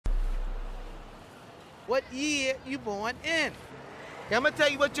what year you born in. Okay, I'm gonna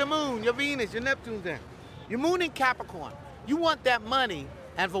tell you what your moon, your Venus, your Neptune's in. Your moon in Capricorn. You want that money,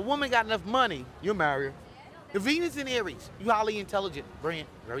 and if a woman got enough money, you'll marry her. Your Venus in Aries. You highly intelligent, brilliant,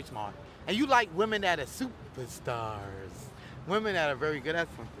 very smart. And you like women that are superstars. Women that are very good at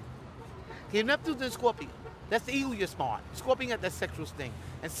something. Your Neptune's in Scorpio. That's the eagle, you're smart. Scorpio got that sexual sting.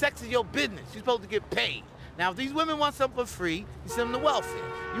 And sex is your business. You're supposed to get paid. Now, if these women want something for free, you send them to welfare.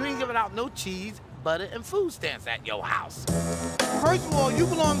 You ain't giving out no cheese, butter, and food stamps at your house. First of all, you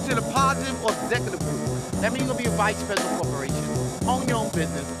belong to the positive or executive group. That means you're gonna be a vice president of a corporation, own your own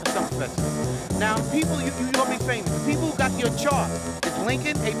business, and something special. Now, people, you're gonna be famous. The people who got your chart is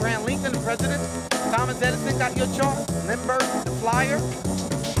Lincoln, Abraham Lincoln, the president. Thomas Edison got your chart. Lindbergh, the flyer.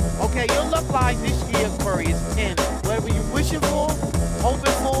 Okay, your luck lies this year, Aquarius, in whatever you're wishing for,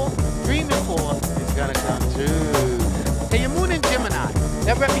 hoping for, dreaming for, it's gonna come true. Okay, your moon in Gemini.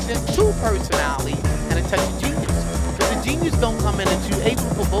 That represents two personalities and a touch of genius. But the genius don't come in until you're able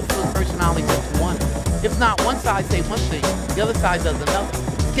to put both of those personalities into one. If not, one side say one thing, the other side does another.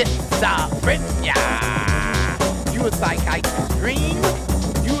 Schizophrenia. You a psychiatrist dream,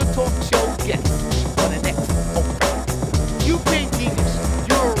 you a talk show guest for the next Oprah. You big genius.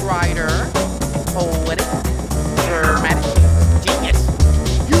 You're a writer, poetic, dramatic genius.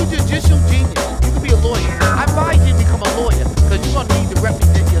 You judicial genius. You could be a lawyer. I advise you to become a lawyer because you're gonna need to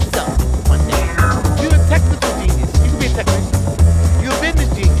represent yourself one day. You're a technical genius. You could be a technician. You're a business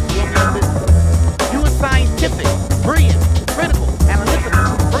genius. You don't need a business. You're a scientific, brilliant, critical, analytical,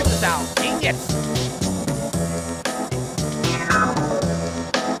 versatile genius.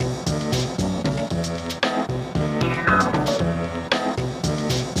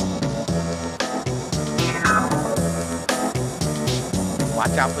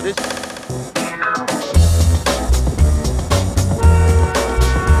 Watch out for this